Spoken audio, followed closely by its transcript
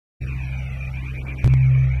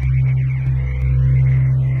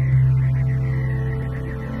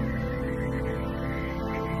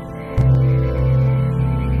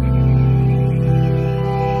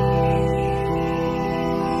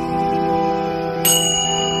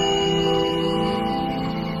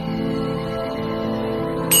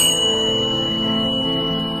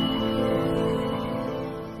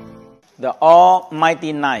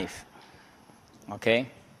almighty knife, okay,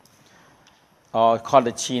 or called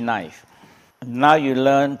the chi knife. Now you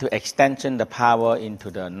learn to extension the power into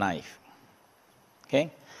the knife,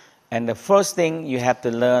 okay? And the first thing you have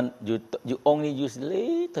to learn, you only use a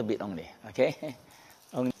little bit only, okay?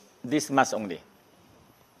 Only this much only,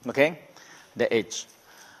 okay? The edge.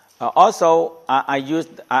 Also,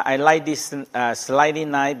 I like this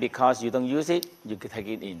sliding knife because you don't use it, you can take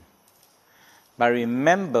it in. But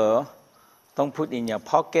remember, don't put in your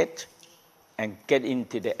pocket and get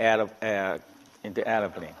into the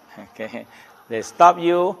airplane. Okay, they stop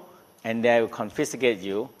you and they will confiscate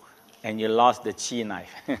you, and you lost the chi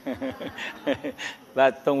knife.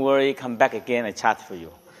 But don't worry, come back again and charge for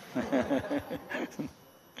you.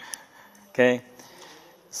 Okay,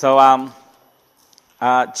 so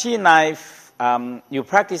chi knife, you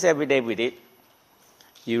practice every day with it.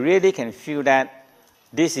 You really can feel that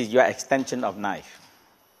this is your extension of knife,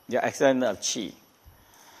 your extension of chi.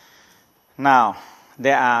 Now,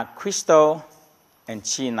 there are crystal and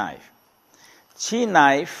chi knife. Chi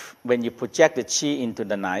knife, when you project the chi into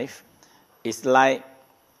the knife, it's like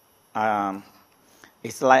I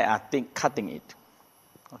think cutting it,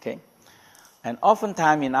 okay? And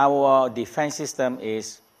oftentimes in our defense system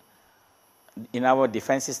is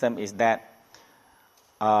that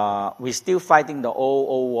we're still fighting the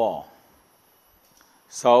old war.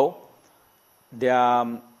 So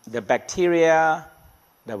the bacteria,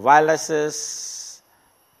 the viruses,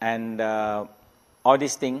 and all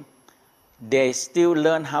these things, they still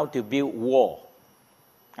learn how to build wall.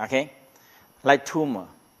 Okay, like tumor,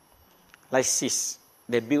 like cysts,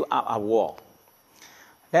 they build up a wall.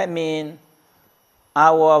 That means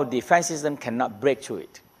our defense system cannot break through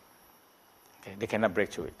it. Okay, they cannot break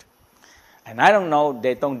through it. And I don't know,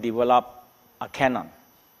 they don't develop a cannon.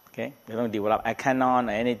 Okay, they don't develop a cannon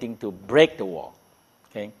or anything to break the wall.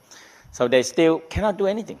 Okay, so they still cannot do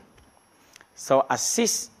anything. So a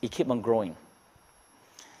cyst, it keeps on growing.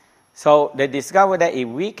 So they discovered that if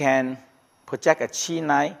we can project a chi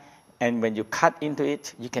knife, and when you cut into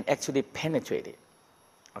it, you can actually penetrate it.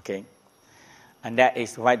 Okay, and that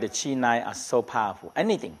is why the chi knife are so powerful.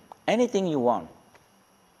 Anything you want.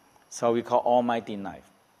 So we call almighty knife.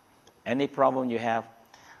 Any problem you have,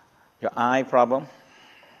 your eye problem,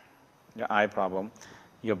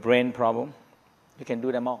 your brain problem, you can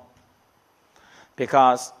do them all.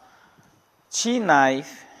 Because chi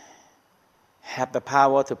knife have the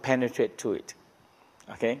power to penetrate to it,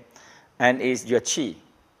 okay? And it's your chi,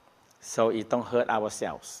 so it don't hurt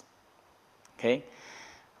ourselves, okay?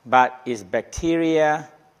 But it's bacteria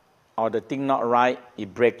or the thing not right,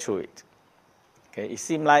 it break through it, okay? It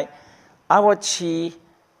seems like our chi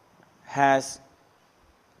has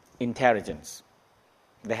intelligence.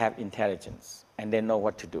 They have intelligence, and they know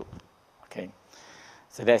what to do, okay?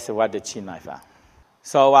 So that's what the chi knife are.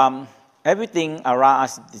 So everything around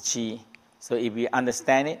us is the chi. So if you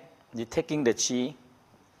understand it, you're taking the chi,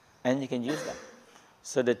 and you can use them.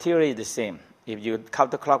 So the theory is the same. If you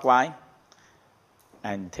counterclockwise,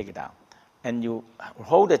 and take it out, and you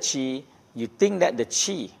hold the chi, you think that the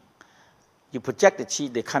chi, you project the chi,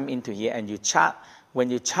 they come into here, and you charge. When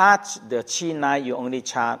you charge the chi knife, you only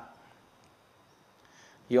charge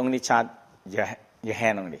your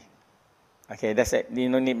hand only. Okay, that's it. You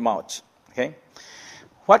don't need much. Okay,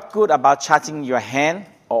 what good about charging your hand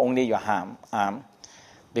or only your arm?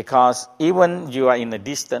 Because even you are in a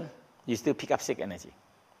distance, you still pick up sick energy.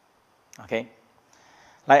 Okay,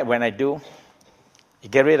 like when I do, you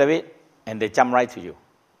get rid of it, and they jump right to you.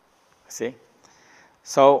 See?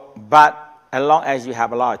 So, but as long as you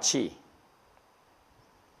have a lot of chi,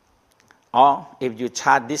 or if you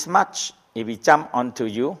charge this much, if it jump onto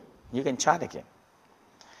you, you can charge again.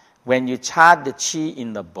 When you charge the chi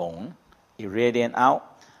in the bone, it radiates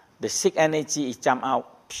out. The sick energy is jump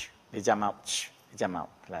out. They jump out. They jump out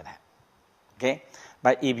like that. Okay?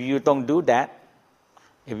 But if you don't do that,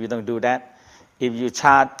 if you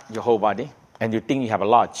charge your whole body and you think you have a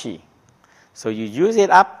lot of chi, so you use it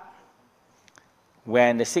up,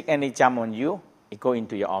 when the sick energy jump on you, it go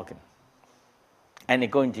into your organ. And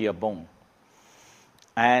it go into your bone.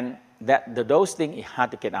 And those things is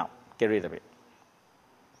hard to get out, get rid of it.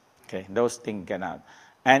 Okay, those things get out.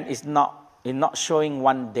 And it's not showing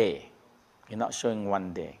one day. It's not showing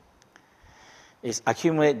one day. It's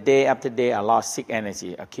accumulate day after day, a lot of sick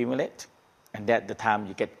energy accumulate, and at the time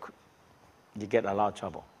you get a lot of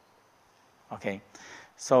trouble. Okay,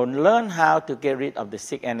 so learn how to get rid of the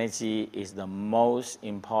sick energy is the most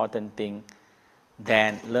important thing.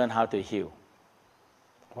 Then learn how to heal.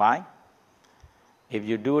 Why? If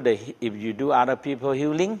you do other people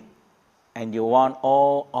healing, and you want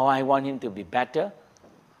I want him to be better,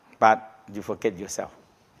 but you forget yourself.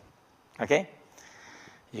 Okay?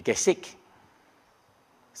 You get sick.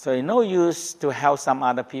 So it's no use to help some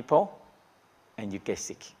other people and you get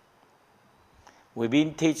sick. We've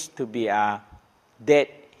been taught to be a dead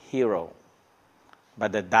hero,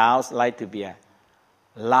 but the Taoists like to be a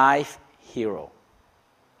life hero.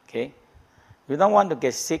 Okay? We don't want to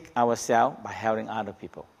get sick ourselves by helping other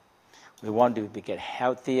people. We want to get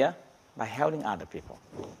healthier by helping other people.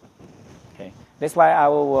 Okay? That's why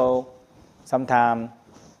our world, sometimes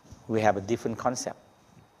we have a different concept.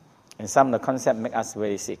 And some of the concepts make us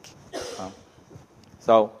very sick.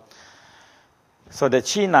 So the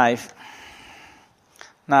Qi knife.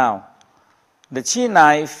 Now, the Qi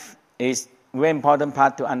knife is a very important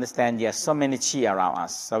part to understand. There are so many Qi around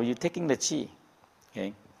us. So you're taking the Qi.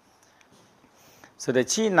 Okay? So the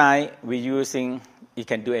Qi knife we're using, it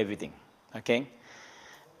can do everything. Okay?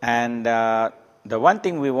 And the one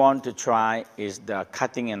thing we want to try is the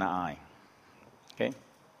cutting in the eye. Okay?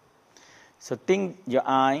 So think your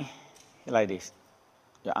eye like this.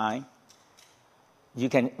 Your eye. You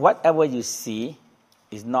can, whatever you see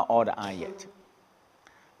is not all the eye yet.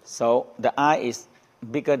 So the eye is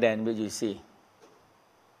bigger than what you see.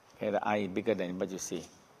 Okay, the eye is bigger than what you see.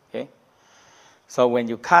 Okay? So when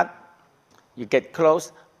you cut, you get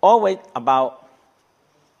close, always about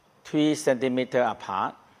 3 centimeters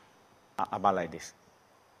apart, about like this.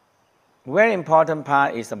 Very important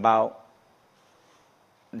part is about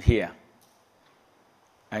here.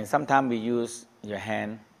 And sometimes we use your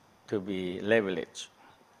hand to be leverage.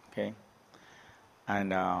 Okay?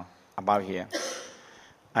 And about here.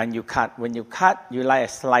 And you cut. When you cut, you like a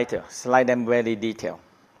slider. Slide them very detailed.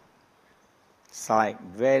 Slide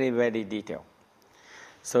very, very detailed.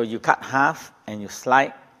 So you cut half and you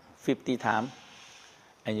slide 50 times.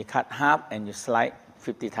 And you cut half and you slide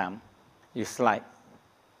 50 times. You slide.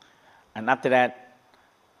 And after that,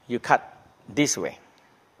 you cut this way.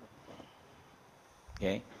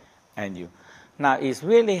 Okay? And you. Now, it's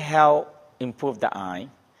really help improve the eye.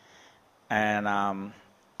 And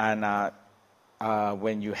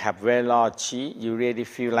when you have very large Qi, you really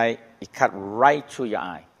feel like it cut right through your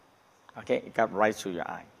eye. Okay? It cut right through your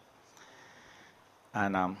eye.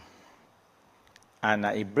 And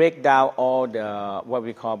it breaks down all the, what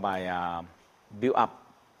we call by build up.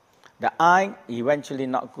 The eye eventually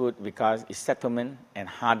not good because it's settlement and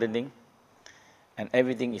hardening. And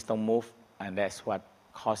everything is don't move. And that's what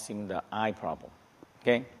causing the eye problem.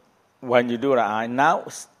 Okay? When you do the eye, now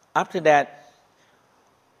after that,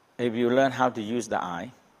 if you learn how to use the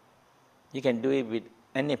eye, you can do it with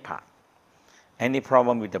any part. Any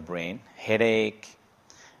problem with the brain, headache,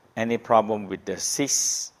 any problem with the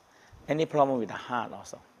cyst, any problem with the heart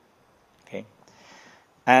also. Okay?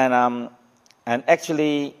 And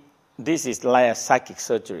actually, this is like a psychic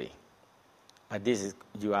surgery. This is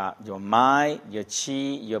your mind, your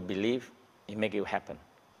Qi, your belief, it make it happen.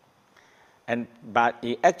 But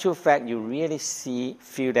in actual fact, you really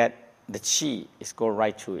feel that the Qi is go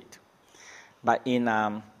right through it. But in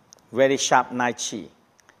very sharp night Qi,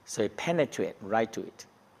 so it penetrates right to it.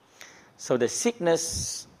 So the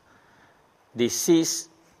sickness, disease,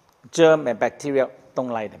 germ, and bacteria don't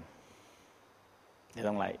like them. They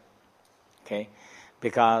don't like it. Okay?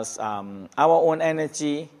 Because our own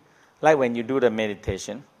energy, like when you do the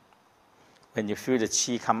meditation, when you feel the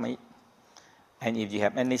Qi come in, and if you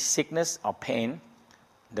have any sickness or pain,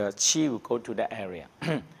 the Qi will go to that area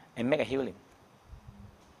and make a healing.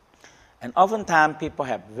 And oftentimes people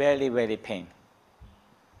have very, very pain.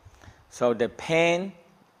 So the pain,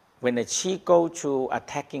 when the Qi go to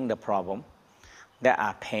attacking the problem, there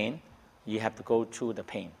are pain, you have to go through the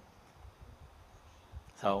pain.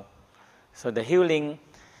 So the healing,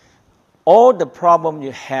 all the problem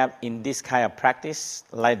you have in this kind of practice,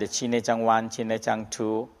 like the Qi Ne Zhang 1, Qi Ne Zhang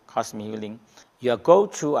 2, cosmic healing, you go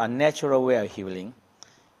through a natural way of healing.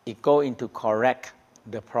 It go into correct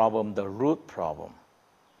the problem, the root problem.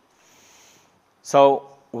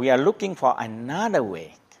 So we are looking for another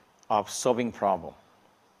way of solving problem.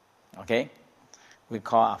 Okay? We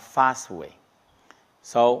call a fast way.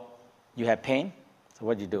 So you have pain, so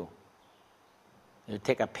what do? You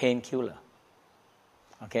take a painkiller.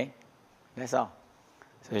 Okay? That's all.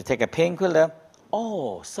 So you take a painkiller,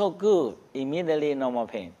 oh, so good, immediately no more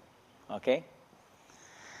pain. Okay?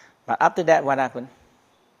 But after that, what happened?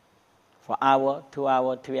 For an hour, 2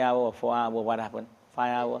 hours, 3 hours, 4 hours, what happened? 5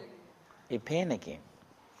 hours? It pain again.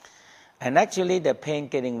 And actually the pain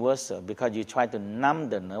getting worse because you try to numb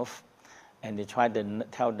the nerve and you try to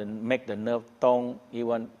make the nerve don't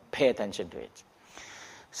even pay attention to it.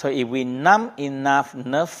 So if we numb enough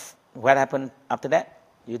nerve, what happened after that?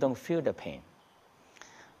 You don't feel the pain.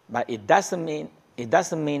 But it doesn't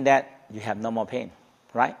mean that you have no more pain,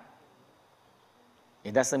 right?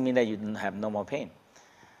 It doesn't mean that you don't have no more pain.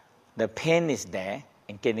 The pain is there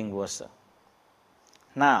and getting worse.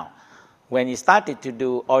 Now, when you started to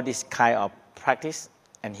do all this kind of practice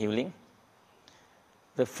and healing,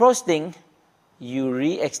 the first thing, you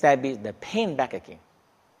re-establish the pain back again.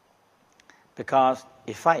 Because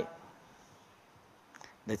it fight.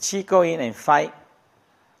 The chi go in and fight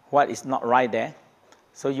what is not right there.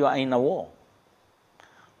 So you are in a war.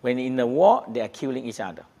 When in a war, they are killing each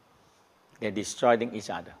other. They're destroying each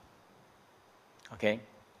other. Okay?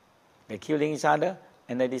 They're killing each other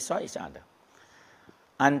and they destroy each other.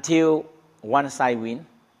 Until one side wins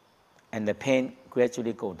and the pain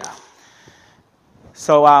gradually go down.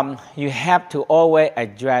 So you have to always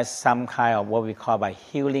address some kind of what we call by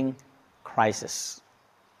healing crisis.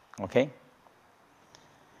 Okay?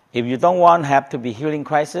 If you don't want to have to be healing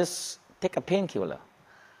crisis, take a painkiller.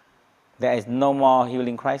 There is no more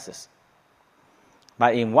healing crisis.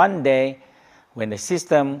 But in one day, when the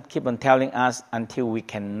system keep on telling us until we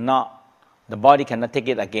cannot, the body cannot take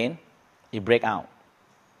it again, it break out.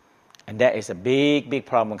 And that is a big, big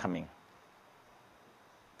problem coming.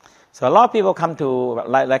 So a lot of people come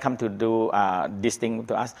to do this thing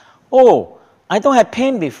to us. Oh, I don't have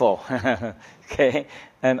pain before. Okay,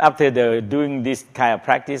 and after they're doing this kind of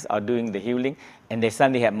practice or doing the healing, and they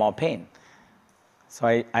suddenly have more pain. So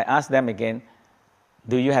I ask them again,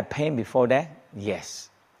 do you have pain before that? Yes.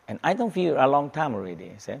 And I don't feel a long time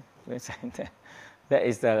already. See? That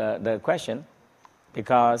is the question.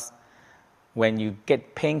 Because when you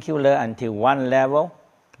get painkiller until one level,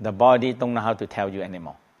 the body don't know how to tell you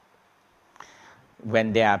anymore.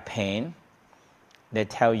 When there are pain, they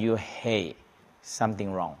tell you, hey,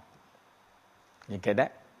 something wrong. You get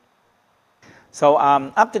that? So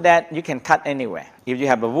after that, you can cut anywhere. If you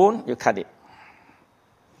have a wound, you cut it.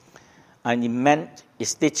 And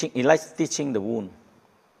it likes stitching the wound.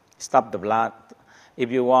 Stop the blood.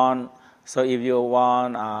 If you want,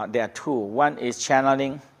 there are two. One is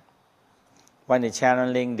channeling. One is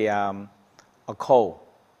channeling a cold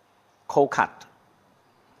cut.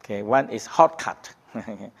 Okay, one is hot cut.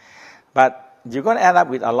 But you're going to end up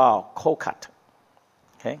with a lot of cold cut.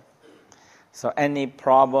 Okay? So any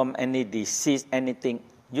problem, any disease, anything,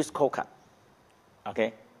 use cold cut.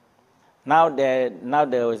 Okay? Now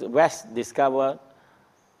the West discovered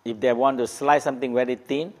if they want to slice something very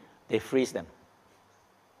thin, they freeze them.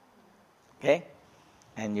 Okay?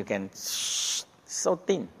 And you can so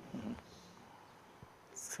thin.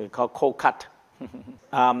 So it's called cold cut.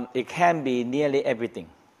 It can be nearly everything.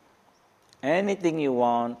 Anything you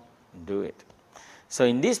want, do it. So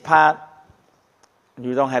in this part,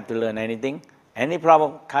 you don't have to learn anything. Any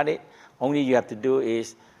problem, cut it. Only you have to do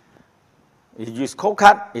is, you use cold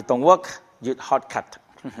cut, it don't work, use hot cut.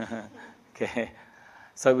 Okay.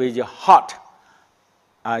 So with your hot,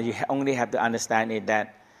 you only have to understand it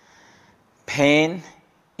that pain,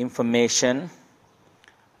 inflammation,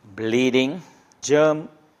 bleeding, germ,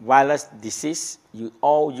 virus, disease, you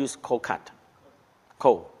all use cold cut.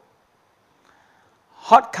 Cold.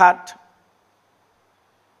 Hot cut,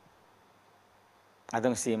 I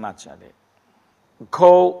don't see much of it.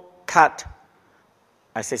 Cold cut,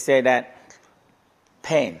 as I say that,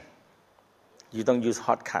 pain, you don't use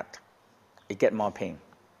hot cut. You get more pain.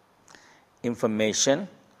 Inflammation,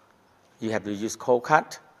 you have to use cold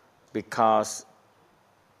cut because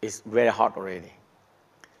it's very hot already.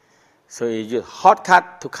 So you use hot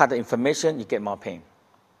cut to cut the inflammation, you get more pain.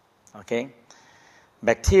 Okay?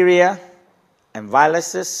 Bacteria and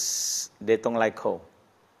viruses, they don't like cold.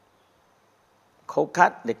 Cold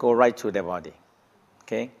cut, they go right to their body.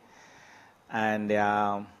 Okay? And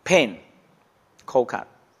pain, cold cut.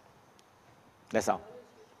 That's all.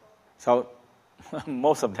 So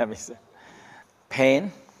most of them is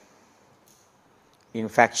pain,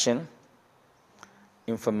 infection,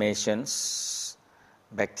 inflammations,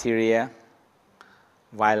 bacteria,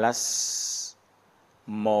 virus,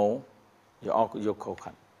 mold, your cold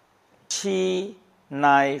cut. Chi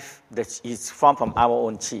knife that is formed from our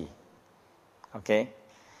own chi. Okay?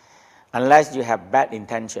 Unless you have bad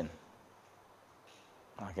intention.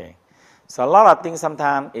 Okay? So a lot of things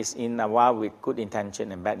sometimes is in a war with good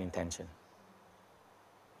intention and bad intention.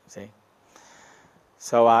 See?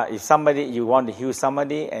 So if you want to heal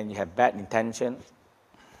somebody and you have bad intention,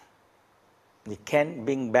 you can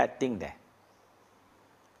bring bad thing there.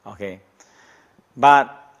 Okay?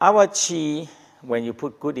 But our chi, when you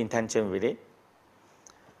put good intention with it,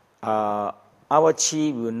 our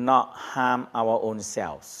chi will not harm our own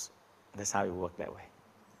cells. That's how it works that way.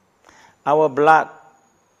 Our blood,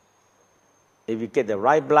 if you get the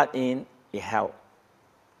right blood in, it helps.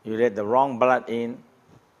 You let the wrong blood in,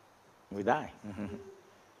 we die.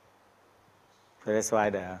 So that's why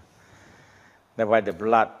the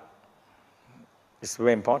blood is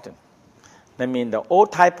very important. That means the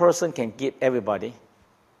O-type person can give everybody,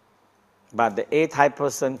 but the A-type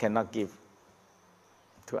person cannot give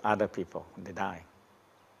to other people. They die.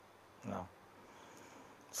 No.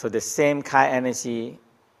 So the same kind energy,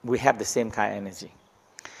 we have the same kind energy.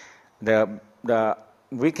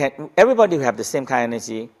 Everybody have the same kind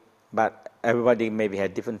energy, but everybody maybe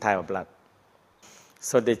have different type of blood.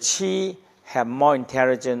 So the chi have more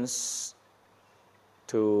intelligence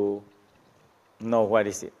to know what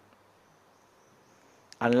is it,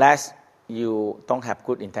 unless you don't have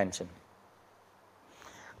good intention.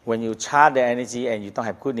 When you charge the energy and you don't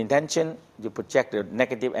have good intention, you project the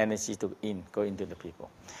negative energy go into the people.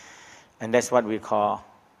 And that's what we call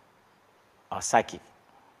psychic,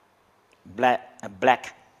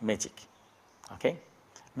 black magic. Okay?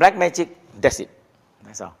 Black magic, that's it.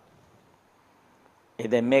 That's all. If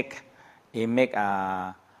they make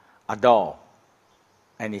a doll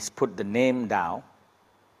and it's put the name down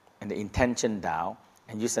and the intention down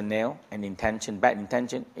and use a nail and intention, bad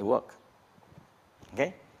intention, it works.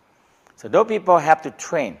 Okay? So those people have to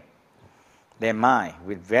train their mind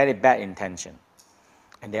with very bad intention.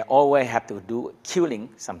 And they always have to do killing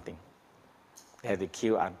something. They have to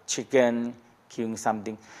kill a chicken, killing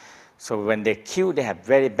something. So when they kill, they have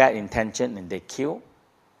very bad intention and they kill.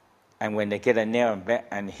 And when they get a nail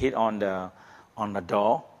and hit on the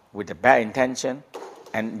door with a bad intention,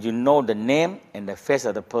 and you know the name and the face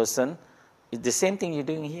of the person, it's the same thing you're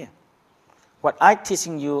doing here. What I'm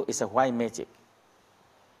teaching you is a white magic.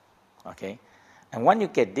 Okay? And when you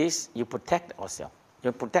get this, you protect yourself.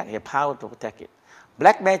 You protect your power to protect it.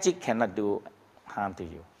 Black magic cannot do harm to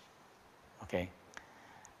you. Okay?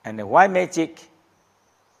 And the white magic,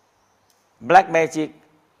 black magic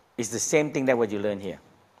is the same thing that what you learn here.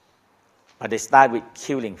 But they start with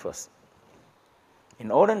killing first.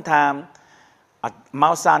 In olden time, a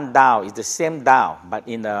Mao San Dao is the same Dao, but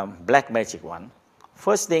in the black magic one.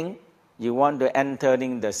 First thing, you want to enter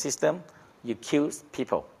in the system, you kill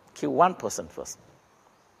people. Kill one person first.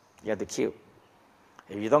 You have to kill.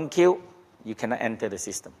 If you don't kill, you cannot enter the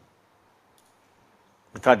system.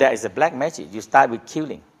 Because that is a black magic. You start with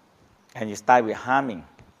killing. And you start with harming.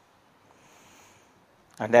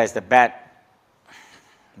 And that is the bad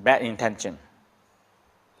intention.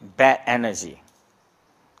 Bad energy.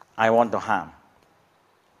 I want to harm.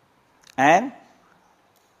 And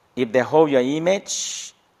if they hold your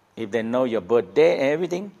image, if they know your birthday,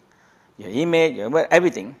 everything, your image,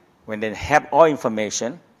 everything, when they have all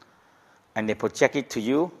information and they project it to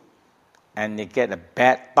you and they get a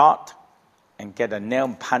bad thought and get a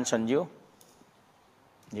nail punch on you,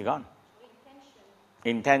 you're gone.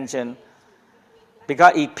 Intention.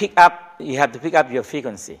 Because you have to pick up your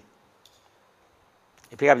frequency.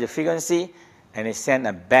 You pick up your frequency and it sends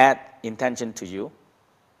a bad intention to you,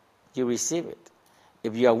 you receive it.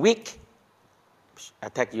 If you are weak,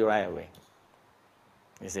 attack you right away.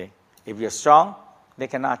 You see? If you're strong, they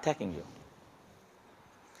cannot attacking you.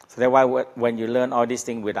 So that's why when you learn all these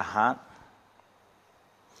things with a heart,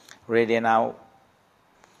 radiant out,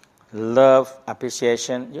 love,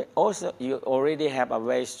 appreciation, you already have a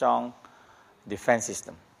very strong defense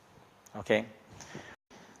system. Okay?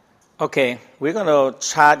 Okay, we're going to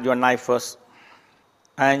charge your knife first.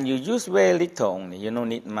 And you use very little only, you don't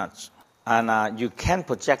need much. And you can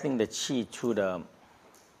projecting the chi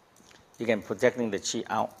projecting the chi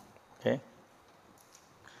out. Okay?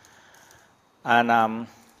 And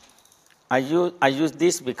I use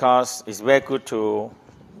this because it's very good to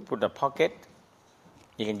put in the pocket.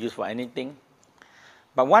 You can use for anything.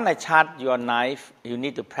 But when I charge your knife, you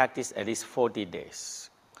need to practice at least 40 days.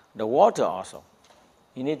 The water also.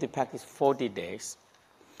 You need to practice 40 days.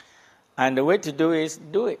 And the way to do is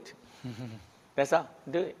do it. That's all.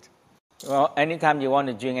 Do it. Well, anytime you want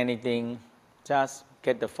to drink anything, just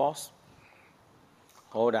get the force,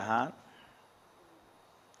 hold the hand,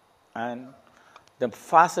 and the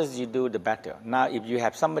fastest you do, the better. Now, if you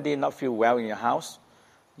have somebody not feel well in your house,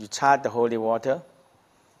 you charge the holy water,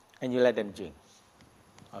 and you let them drink.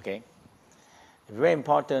 Okay? Very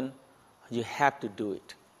important, you have to do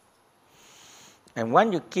it. And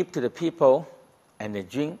when you give to the people, and they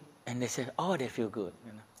drink, and they say, oh, they feel good.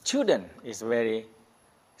 You know? Children is very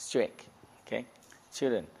strict. Okay?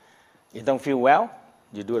 Children. You don't feel well,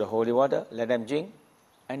 you do the holy water, let them drink,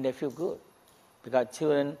 and they feel good. Because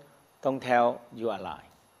children don't tell you a lie.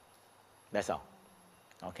 That's all.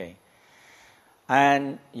 Okay?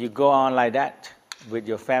 And you go on like that with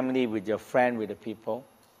your family, with your friend, with the people.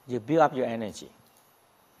 You build up your energy.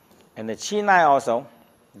 And the chi nai also,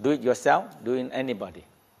 do it yourself, do it anybody.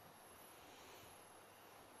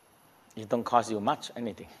 it don't cost you much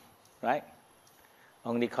anything, right?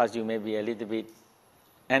 Only cost you maybe a little bit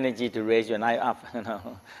energy to raise your knife up,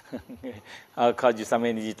 Or cost you some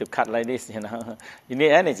energy to cut like this, You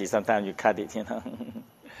need energy sometimes you cut it,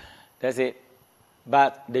 That's it.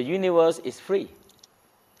 But the universe is free.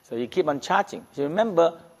 So you keep on charging. So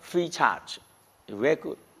remember, free charge. It's very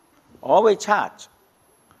good. Always charge.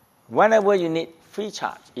 Whenever you need free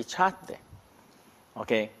charge, you charge there.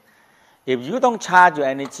 Okay? If you don't charge your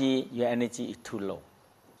energy is too low.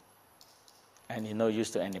 And it's no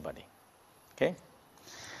use to anybody. Okay?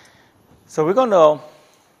 So we're going to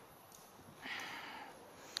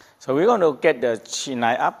get the chi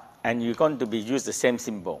knife up, and you're going to be use the same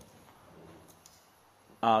symbol.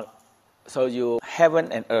 So you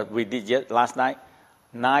heaven and earth, we did last night,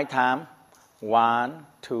 9 times, 1,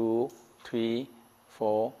 2, 3,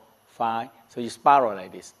 4, 5. So you spiral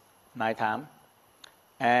like this, 9 times,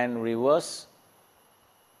 and reverse,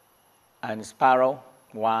 and spiral,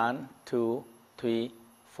 1, 2, 3,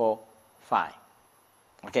 4, 5.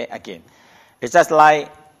 Okay, again. It's just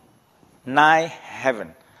like 9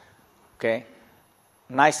 heaven. Okay,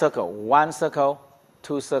 9 circle, 1 circle,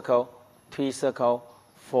 2 circle, 3 circle,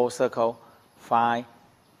 4 circle, 5,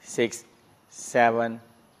 6, 7,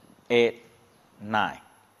 8, 9.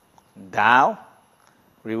 Down,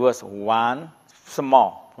 reverse 1,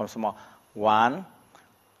 small, from small. 1,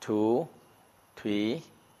 2, 3,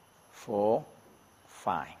 4,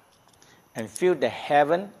 5. And feel the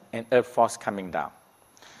heaven and earth force coming down.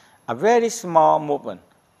 A very small movement.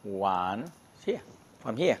 1, here,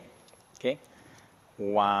 from here. Okay,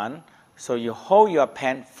 1. So you hold your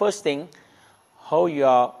pen. First thing, hold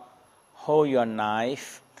your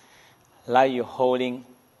knife like you're holding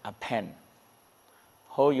a pen.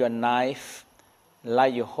 Hold your knife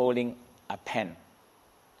like you're holding a pen.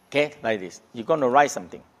 Okay, like this. You're going to write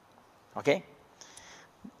something. Okay?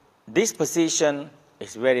 This position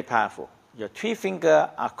is very powerful. Your 3 fingers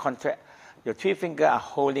are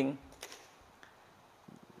holding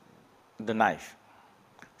the knife.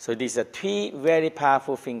 So these are 3 very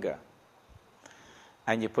powerful fingers.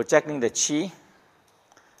 And you're projecting the chi.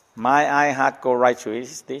 My eye, heart go right through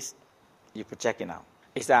this. You project it out.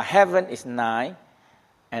 It's a heaven is 9,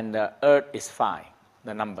 and the earth is 5.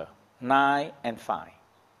 The number 9 and 5.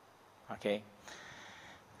 Okay.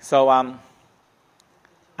 So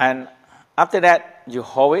and after that you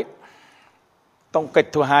hold it. Don't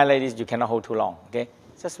get too high like this. You cannot hold too long. Okay.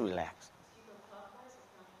 Just relax.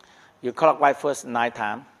 You clockwise first 9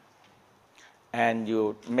 times, and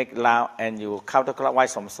you make loud, and you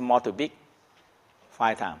counterclockwise from small to big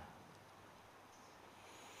 5 times.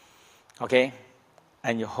 Okay,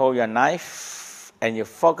 and you hold your knife, and you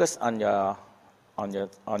focus on your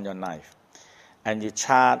knife, and you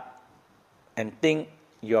charge, and think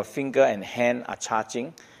your finger and hand are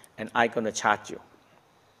charging, and I'm going to charge you.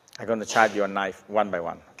 I'm going to charge your knife one by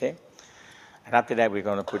one. Okay, and after that we're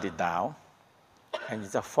going to put it down. And you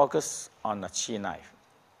just focus on the chi knife,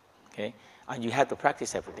 okay? And you have to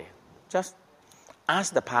practice every day. Just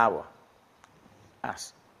ask the power.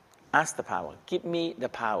 Ask the power. Give me the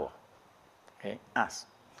power, okay? Ask,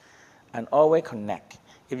 and always connect.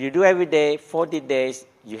 If you do every day, 40 days,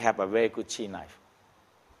 you have a very good chi knife.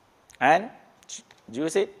 And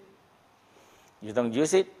use it. You don't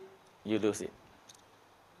use it, you lose it.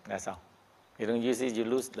 That's all. You don't use it, you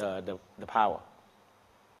lose the power.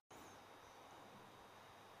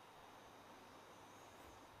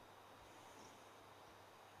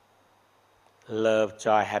 Love,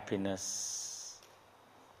 joy, happiness.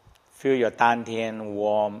 Feel your dantian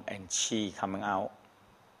warm and chi coming out.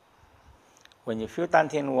 When you feel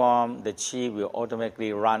dantian warm, the chi will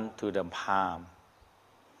automatically run to the palm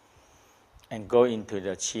and go into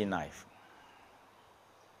the chi knife.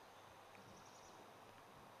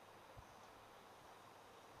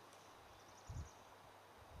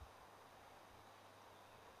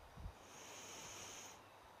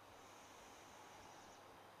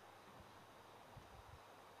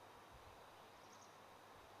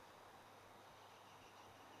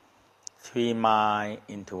 Three mind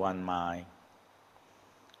into one mind.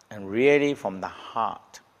 And really from the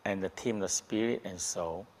heart and the team of spirit and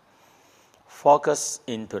soul, focus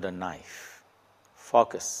into the knife.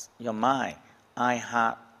 Focus. Your mind, eye,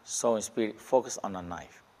 heart, soul, and spirit, focus on the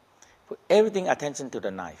knife. Put everything attention to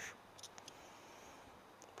the knife.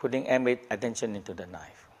 Putting every attention into the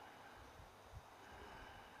knife.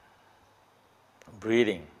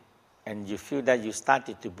 Breathing. And you feel that you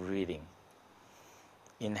started to breathing.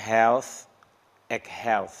 Inhale,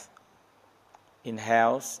 exhale.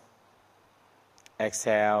 Inhale,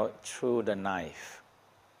 exhale through the knife.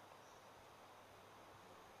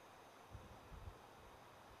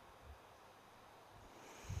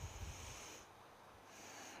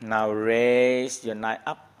 Now raise your knife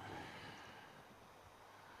up.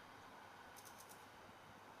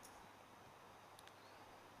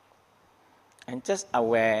 And just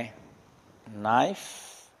aware,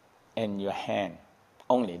 knife and your hand,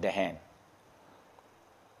 only the hand.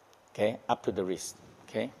 Okay, up to the wrist.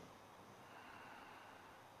 Okay.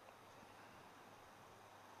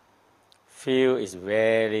 Feel is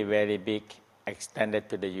very, very big, extended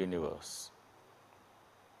to the universe.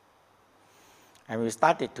 And we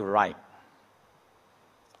started to write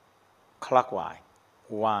clockwise.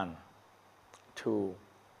 1, 2,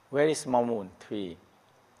 very small moon. 3,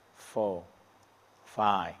 4,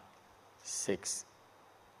 5, 6,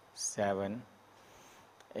 7,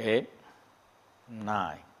 8,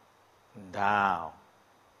 9. Down.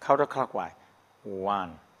 Counterclockwise.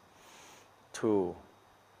 1, 2,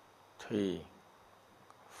 3,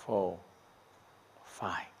 4,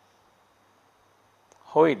 5.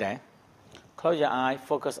 Hold it there. Close your eye,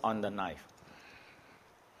 focus on the knife.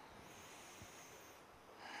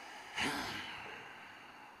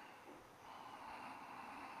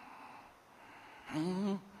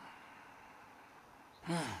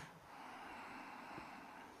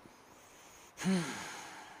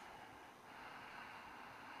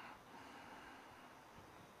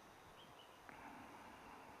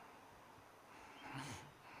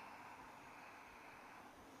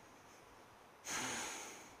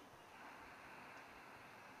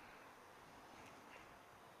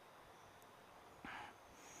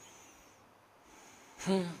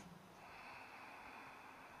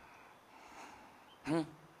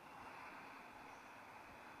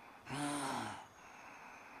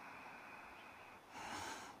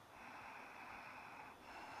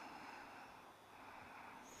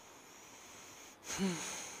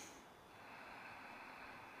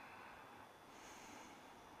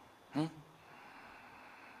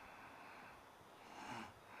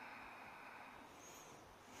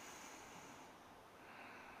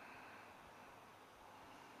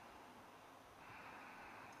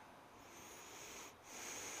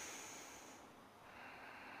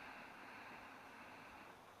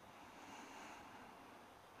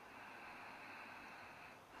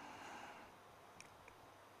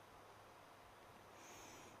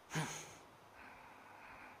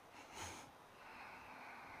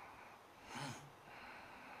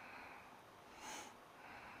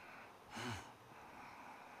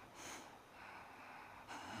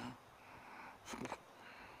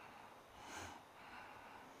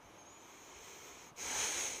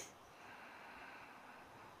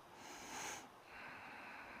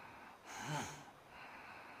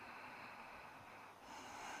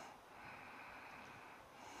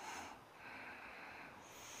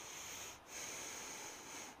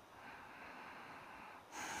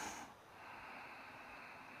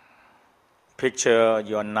 Picture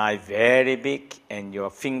your knife very big and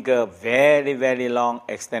your finger very, very long,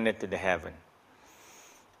 extended to the heaven.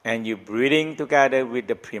 And you breathing together with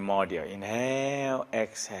the primordial. Inhale,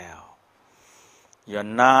 exhale. Your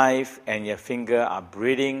knife and your finger are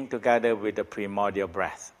breathing together with the primordial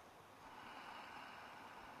breath.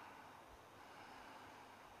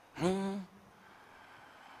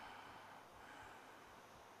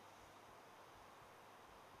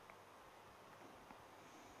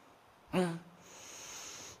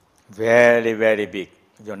 Very, very big.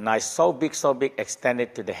 Your knife so big,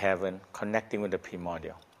 extended to the heaven, connecting with the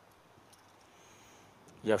primordial.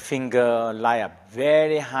 Your finger lie a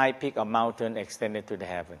very high peak of mountain extended to the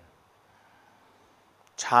heaven.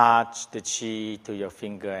 Charge the chi to your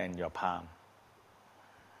finger and your palm.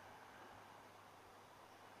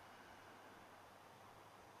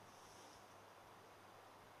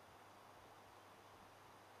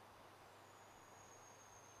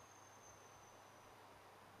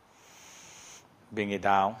 Bring it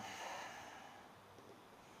down.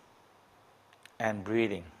 And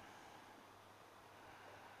breathing.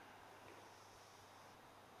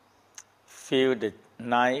 Feel the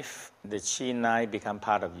knife, the chi knife become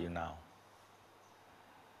part of you now.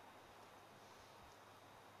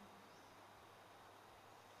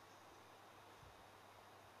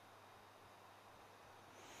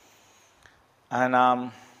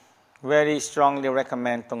 And very strongly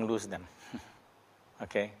recommend don't lose them.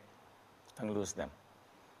 Okay? Don't lose them.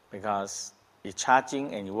 Because you're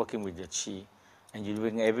charging and you're working with your chi. And you're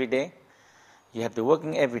doing it every day. You have to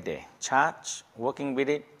working every day. Charge, working with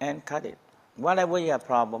it, and cut it. Whatever you have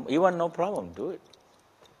problem, even no problem, do it.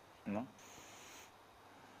 You know?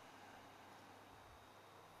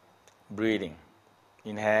 Breathing.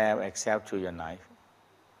 Inhale, exhale through your knife.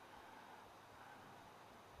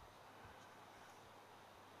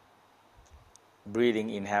 Breathing,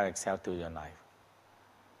 inhale, exhale through your knife.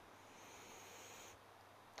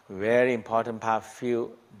 very important part,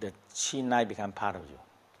 feel the chi knife become part of you.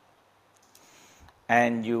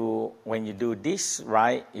 And when you do this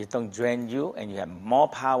right, it don't drain you and you have more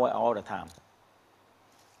power all the time.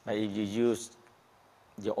 But if you use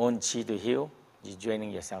your own chi to heal, you're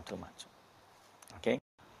draining yourself too much. Okay?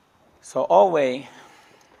 So always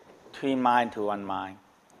 3 mind to 1 mind.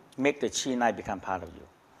 Make the chi knife become part of you.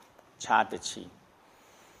 Charge the chi.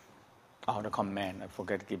 Oh, the command. I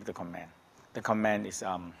forgot to give the command. The command is,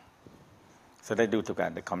 so they do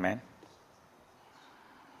together, the command.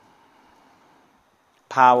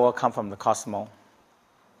 Power comes from the cosmos.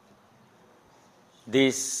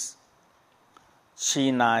 This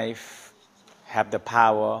chi knife have the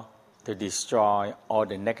power to destroy all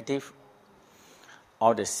the negative,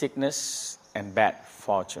 all the sickness and bad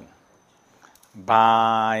fortune.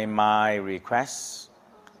 By my request,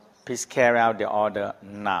 please carry out the order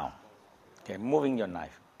now. Okay, moving your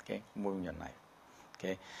knife. Okay, moving your knife.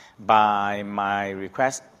 Okay, by my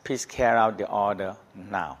request, please carry out the order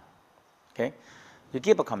now. Okay, you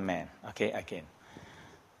give a command. Okay, again,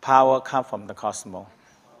 power comes from the cosmos.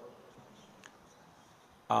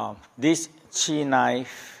 This chi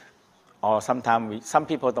knife, or sometimes some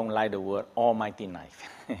people don't like the word almighty knife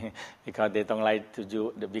because they don't like to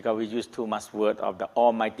do, because we use too much word of the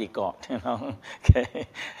almighty God, Okay,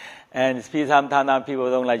 and sometimes people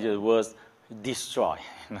don't like the words destroy,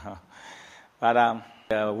 But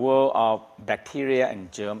the world of bacteria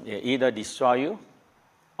and germs either destroy you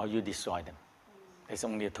or you destroy them. There's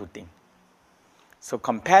only 2 things. So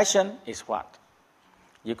compassion is what?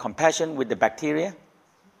 You compassion with the bacteria.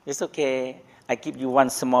 It's okay. I give you 1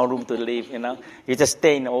 small room to live, You just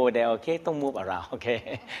stay over there, okay? Don't move around,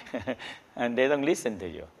 okay? And they don't listen to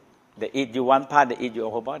you. They eat you one part, they eat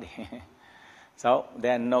your whole body. So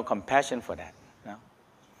there's no compassion for that.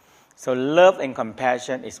 So love and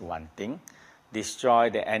compassion is one thing. Destroy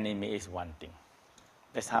the enemy is one thing.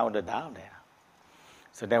 That's how the Tao there.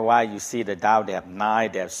 So that's why you see the Tao, they have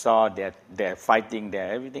knife, they have sword, they're fighting,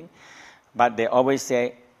 they're everything. But they always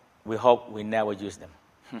say, we hope we never use them.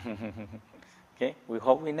 Okay? We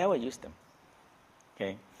hope we never use them.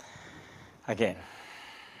 Okay? Again.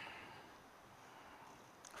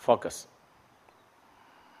 Focus.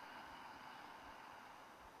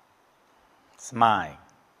 Smile.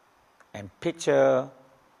 And picture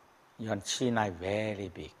your chi knife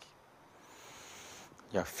very big.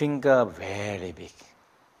 Your finger very big.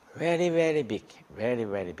 Very, very big. Very,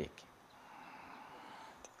 very big.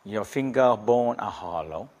 Your finger bone are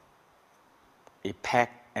hollow. It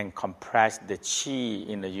pack and compress the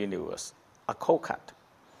chi in the universe. A cold cut.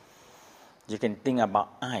 You can think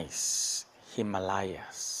about ice,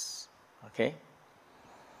 Himalayas. Okay?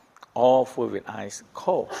 All full with ice,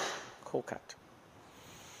 cold cut.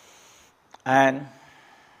 And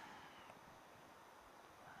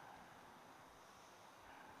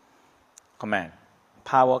command.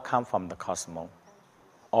 Power comes from the cosmos.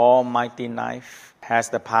 Almighty knife has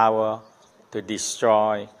the power to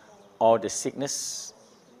destroy all the sickness,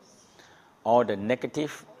 all the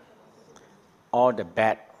negative, all the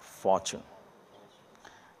bad fortune.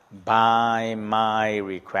 By my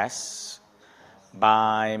request,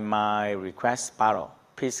 Paro,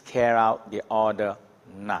 please carry out the order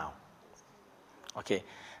now. Okay,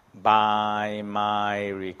 by my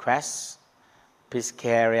request, please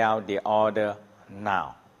carry out the order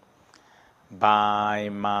now. By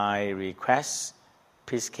my request,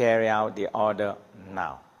 please carry out the order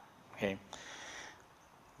now. Okay.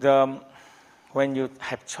 When you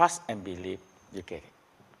have trust and belief, you get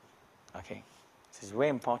it. Okay. This is very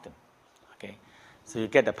important. Okay. So you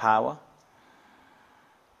get the power.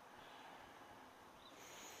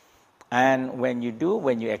 And when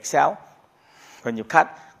you exhale, when you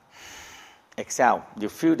cut, exhale, you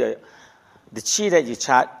feel the chi that you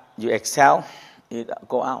charge, you exhale, it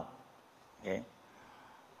go out. Okay.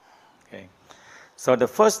 Okay. So the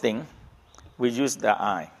first thing, we use the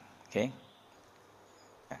eye. Okay.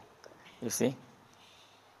 You see?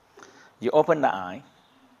 You open the eye.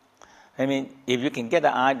 I mean, if you can get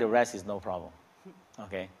the eye, the rest is no problem.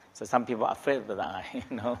 Okay. So some people are afraid of the eye,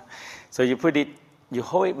 So you put it, you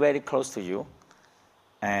hold it very close to you,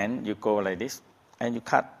 and you go like this, and you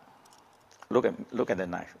cut. Look at the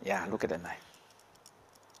knife. Yeah, look at the knife.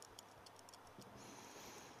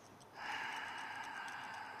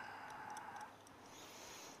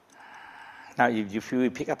 Now, if you feel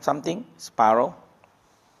you pick up something, spiral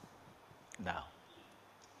down.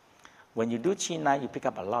 When you do chi knife, you pick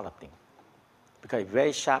up a lot of things. Because it's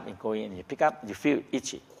very sharp and go in, you pick up, you feel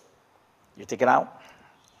itchy. You take it out.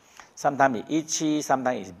 Sometimes it's itchy,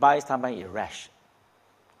 sometimes it's bite, sometimes it's rash.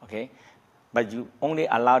 Okay? But you only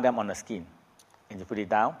allow them on the skin. and you put it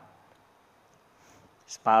down,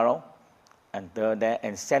 spiral, and there,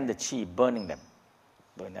 and send the chi, burning them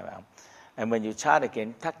out. And when you charge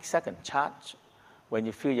again, 30 seconds, charge. When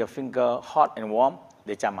you feel your finger hot and warm,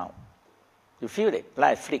 they jump out. You feel it,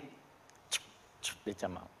 like a flick, they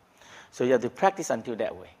jump out. So you have to practice until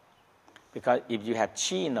that way. Because if you have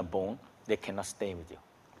chi in the bone, they cannot stay with you.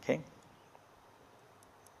 Okay?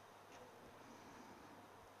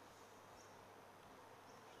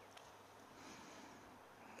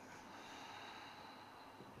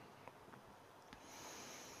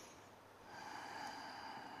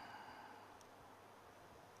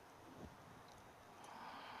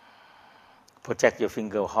 Protect your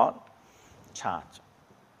finger hot, charge.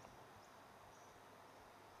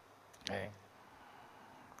 Okay.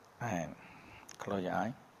 And close your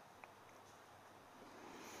eye.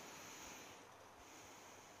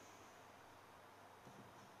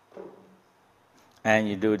 And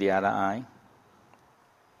you do the other eye.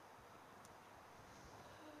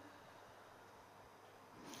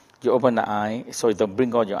 You open the eye, so you don't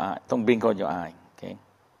blink out your eye. Don't blink out your eye. Okay.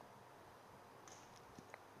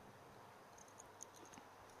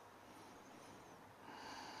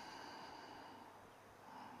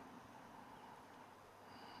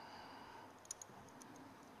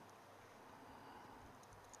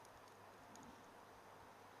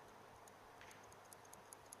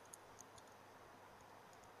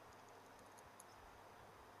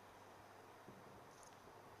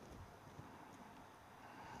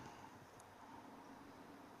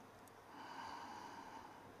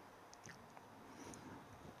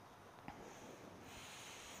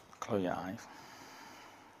 Close your eyes.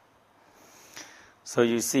 So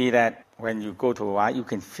you see that when you go to the eye, you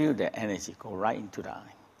can feel the energy go right into the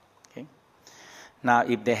eye. Okay. Now,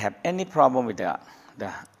 if they have any problem with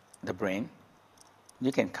the brain,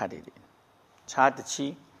 you can cut it in. Charge the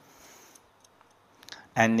chi.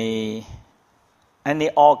 Any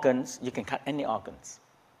organs, you can cut any organs.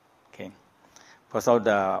 Okay. So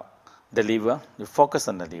the liver, you focus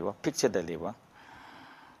on the liver, picture the liver.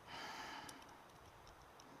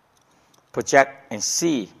 Project and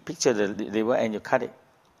see, picture the liver, and you cut it.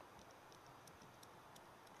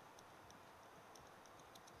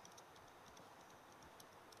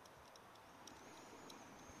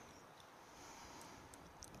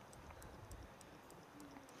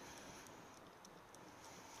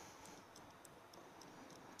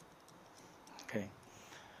 Okay.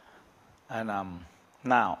 And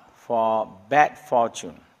now, for bad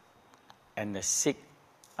fortune and the sick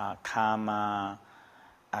karma,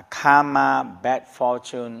 bad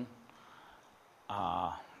fortune,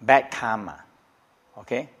 bad karma.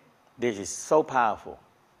 Okay? This is so powerful.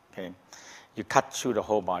 Okay? You cut through the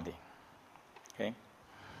whole body. Okay?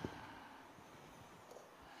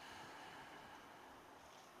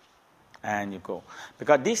 And you go.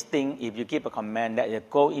 Because this thing, if you give a command that you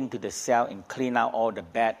go into the cell and clean out all the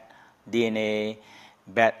bad DNA,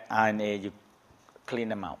 bad RNA, you clean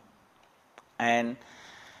them out. And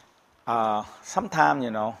sometimes,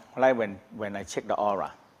 like when I check the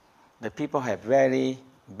aura, the people have very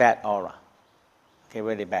bad aura. Okay,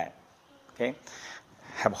 very bad. Okay?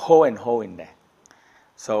 Have hole in there.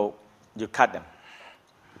 So you cut them.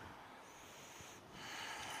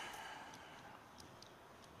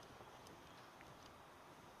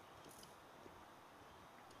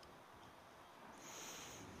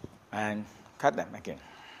 And cut them again.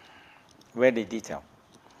 Very detailed.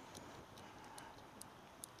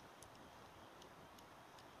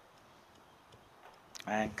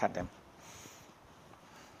 And cut them.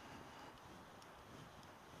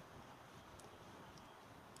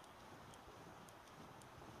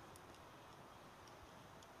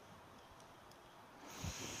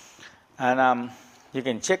 And you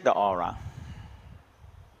can check the aura.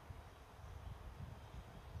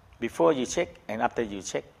 Before you check and after you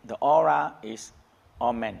check, the aura is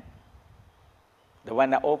all men. The one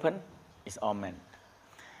that open is all men.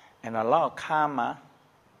 And a lot of karma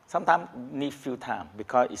sometimes need few time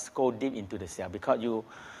because it's go deep into the cell. Because you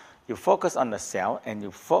focus on the cell and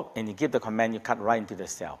you give the command, you cut right into the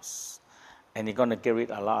cells. And you're going to get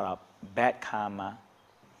rid of a lot of bad karma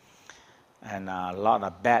and a lot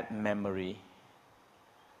of bad memory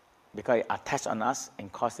because it attached on us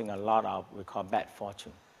and causing a lot of, we call, bad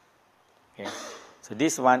fortune. Okay? So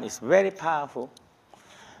this one is very powerful.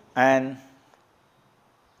 And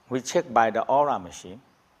we check by the aura machine.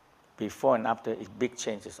 Before and after, it's big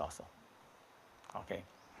changes also. Okay?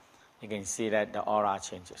 You can see that the aura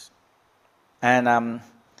changes. And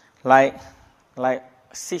like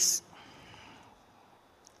cysts.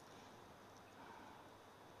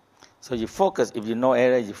 So you focus, if you know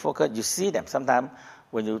area, you focus, you see them. Sometimes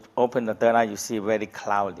when you open the third eye, you see very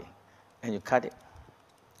cloudy. And you cut it.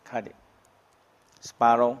 Cut it.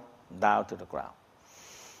 Spiral down to the ground.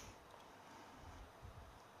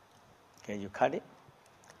 Okay, you cut it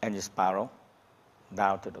and you spiral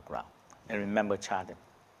down to the ground. And remember, chart them.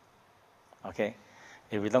 Okay?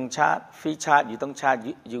 If you don't chart, free chart, you don't chart,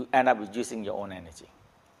 you end up reducing your own energy.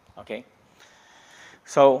 Okay?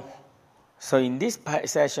 So in this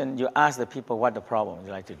session, you ask the people what the problem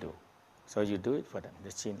you like to do. So you do it for them,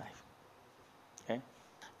 the chi knife. Okay?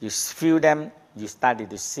 You feel them, you study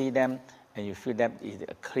to see them, and you feel them is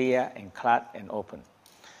clear and clear and open.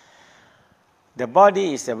 The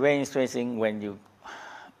body is a very interesting when you,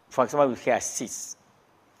 for example, we hear cyst.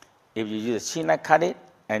 If you use a chi knife, cut it,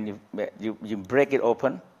 and you break it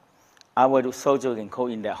open, our soldier can go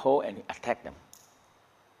in the hole and attack them.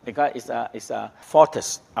 Because it's a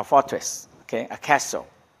fortress, okay, a castle,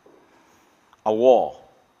 a wall.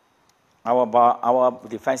 Our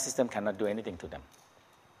defense system cannot do anything to them.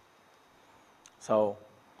 So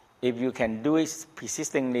if you can do it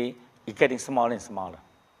persistently, it's getting smaller and smaller.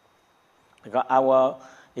 Because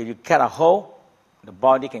if you cut a hole, the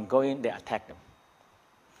body can go in, they attack them.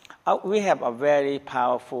 We have a very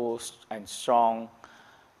powerful and strong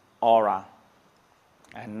aura,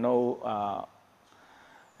 and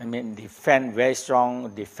very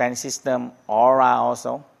strong defense system, aura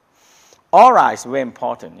also. Aura is very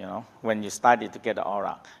important, when you study to get the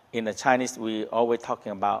aura. In the Chinese, we always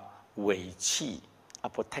talking about wei qi, a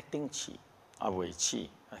protecting qi, a wei qi,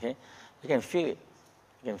 okay? You can feel it.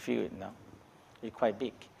 You can feel it now. It's quite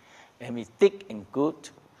big. And it's thick and good.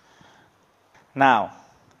 Now,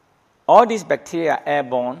 all these bacteria are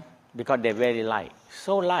airborne because they're very light,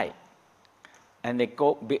 so light. And they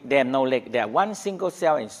have no leg. They are one single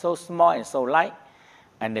cell and so small and so light,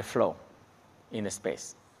 and they flow in the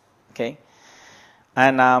space. Okay?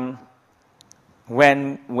 And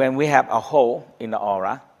when we have a hole in the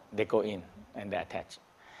aura, they go in and they attach.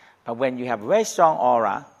 But when you have very strong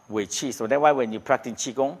aura with qi, so that's why when you practice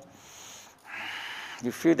qigong,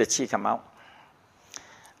 you feel the qi come out.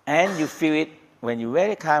 And you feel it when you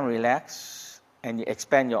very calm, relax, and you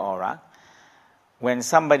expand your aura. When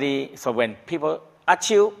people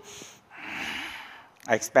achoo,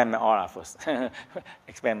 I expand my aura first.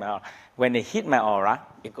 Expand my aura. When they hit my aura,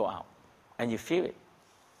 it go out. And you feel it.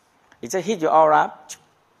 You just hit your aura,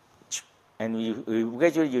 and you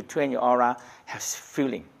gradually you train your aura, have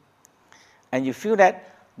feeling. And you feel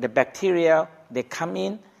that the bacteria, they come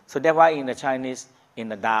in. So that's why in the Chinese, in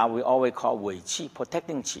the Tao, we always call wei qi,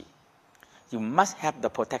 protecting qi. You must have the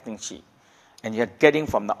protecting qi. And you're getting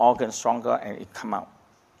from the organ stronger, and it come out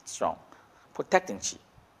strong. Protecting qi.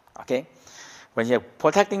 Okay? When you're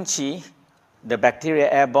protecting qi, the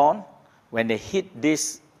bacteria airborne, when they hit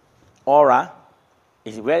this aura,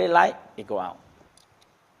 it's very light, it go out.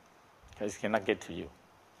 Because it cannot get to you.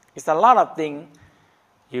 It's a lot of things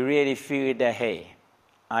you really feel that, hey,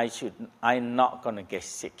 I'm not going to get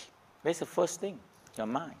sick. That's the first thing, your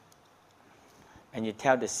mind. And you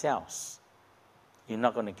tell the cells, you're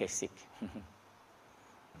not going to get sick.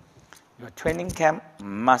 Your training camp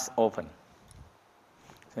must open.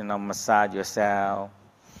 Massage yourself.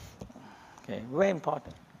 Okay, very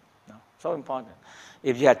important. So important.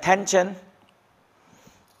 If you have tension,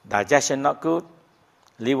 digestion not good,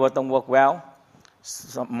 liver don't work well,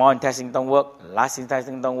 small intestine don't work, large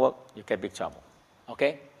intestine don't work, you get big trouble.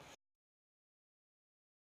 Okay?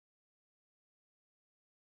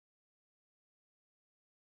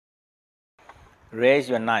 Raise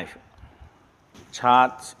your knife.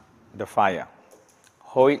 Charge the fire.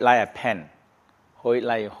 Hold it like a pen. Hold it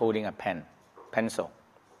like you're holding a pencil.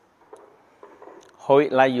 Hold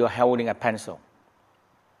it like you're holding a pencil.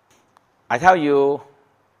 I tell you,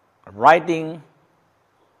 writing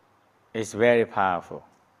is very powerful.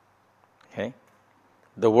 Okay?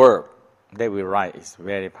 The word that we write is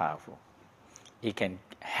very powerful. It can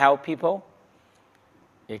help people,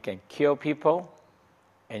 it can cure people,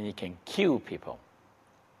 and it can kill people.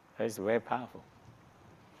 It's very powerful.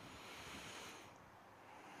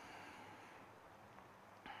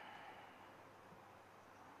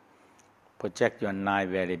 Project your knife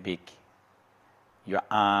very big, your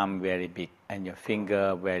arm very big, and your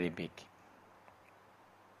finger very big.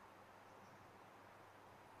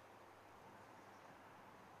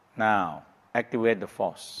 Now, activate the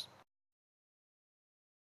force.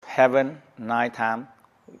 Heaven, 9 times,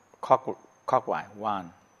 clockwise.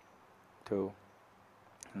 1, 2,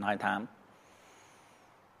 9 times.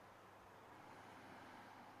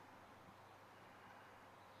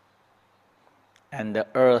 And the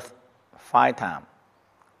earth, 5 times.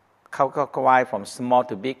 Clockwise from small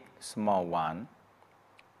to big. Small, 1,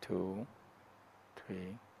 2, 3,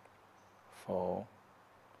 4,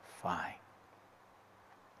 5.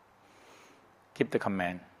 Keep the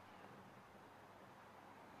command.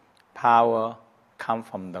 Power comes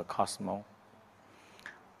from the cosmos.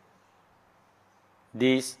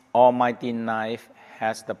 This almighty knife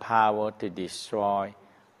has the power to destroy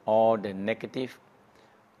all the negative,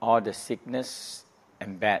 all the sickness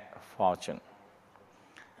and bad fortune.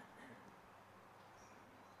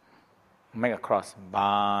 Make a cross.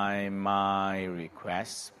 By my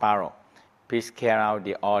request, Sparrow, please carry out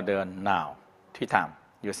the order now. 3 times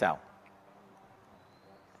yourself.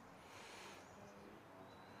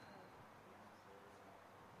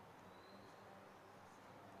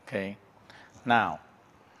 Okay. Now,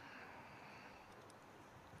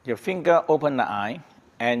 your finger open the eye,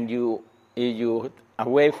 and you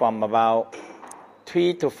away from about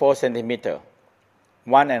 3 to 4 centimeters,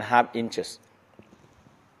 1.5 inches.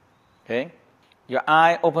 Okay, your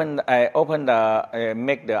eye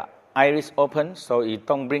make the iris open so you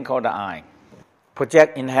don't blink out the eye.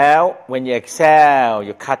 Project inhale. When you exhale,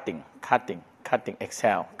 you're cutting,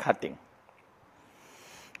 exhale, cutting.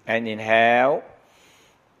 And inhale,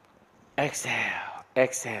 exhale,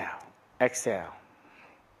 exhale, exhale.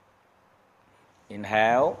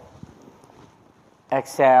 Inhale,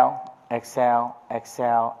 exhale, exhale,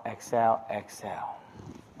 exhale, exhale, exhale.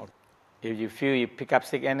 If you feel you pick up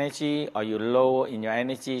sick energy or you low in your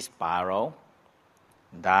energy, spiral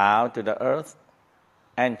down to the earth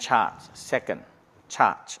and charge. Second,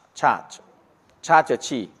 charge your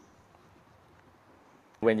chi.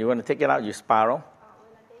 When you want to take it out, you spiral.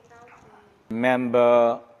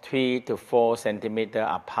 Remember 3 to 4 centimeters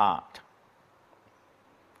apart.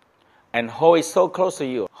 And hold it so close to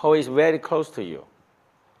you. Hold it very close to you.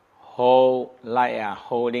 Hold like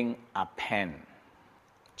holding a pen.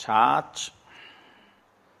 Charge.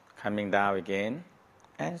 Coming down again.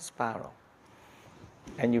 And spiral.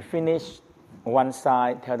 And you finish one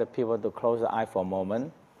side, tell the people to close the eye for a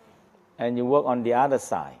moment. And you work on the other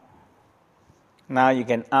side. Now you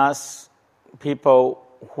can ask people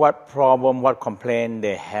what problem, what complaint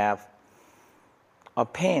they have, or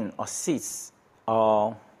pain, or cysts,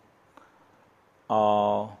 or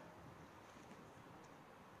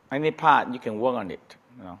any part, you can work on it.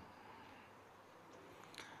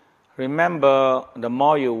 Remember, the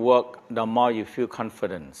more you work, the more you feel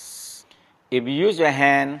confidence. If you use your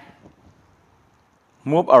hand,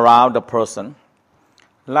 move around the person,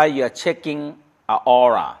 like you are checking an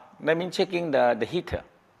aura. That means checking the heater.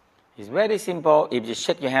 It's very simple. If you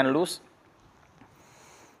shake your hand loose,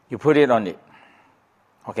 you put it on it.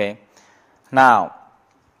 Okay? Now,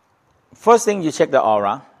 first thing you check the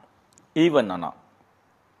aura, even or not.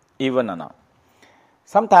 Even or not.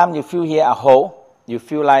 Sometimes you feel here a hole. You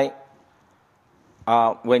feel like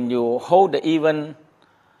when you hold the even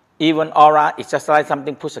aura, it's just like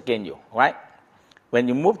something pushed against you, right? When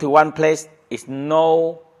you move to one place, it's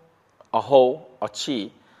no a hole or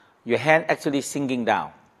chi. Your hand actually sinking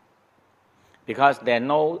down because there's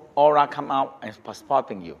no aura come out and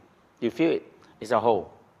supporting you. You feel it? It's a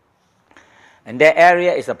hole. And that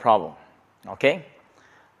area is a problem. Okay?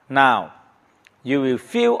 Now, you will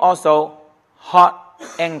feel also hot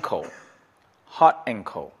ankle. Hot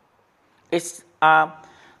ankle. It's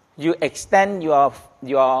you extend your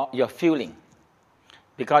feeling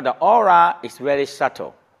because the aura is very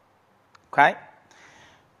subtle. Okay?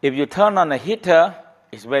 If you turn on the heater,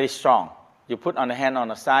 it's very strong. You put on the hand on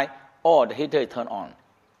the side, or the heater is turned on.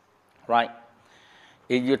 Right?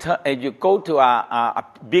 If you go to a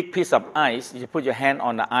big piece of ice, you put your hand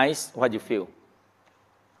on the ice, what do you feel?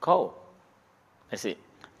 Cold. That's it.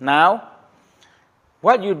 Now,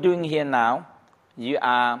 what you're doing here now,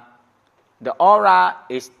 the aura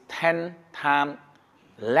is 10 times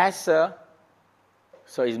lesser,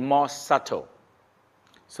 so it's more subtle.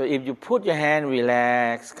 So if you put your hand,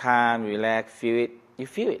 relax, calm, relax, feel it, you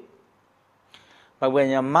feel it. But when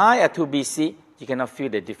your mind are too busy, you cannot feel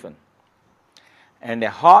the difference. And the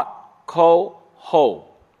hot, cold,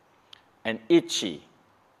 whole, and itchy.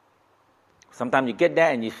 Sometimes you get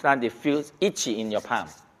there and you start to feel itchy in your palm.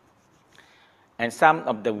 And some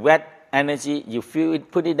of the wet energy, you feel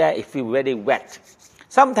it, put it there, it feels very wet.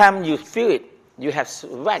 Sometimes you feel it, you have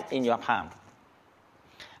sweat in your palm.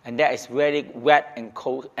 And that is very wet and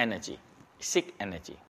cold energy, sick energy.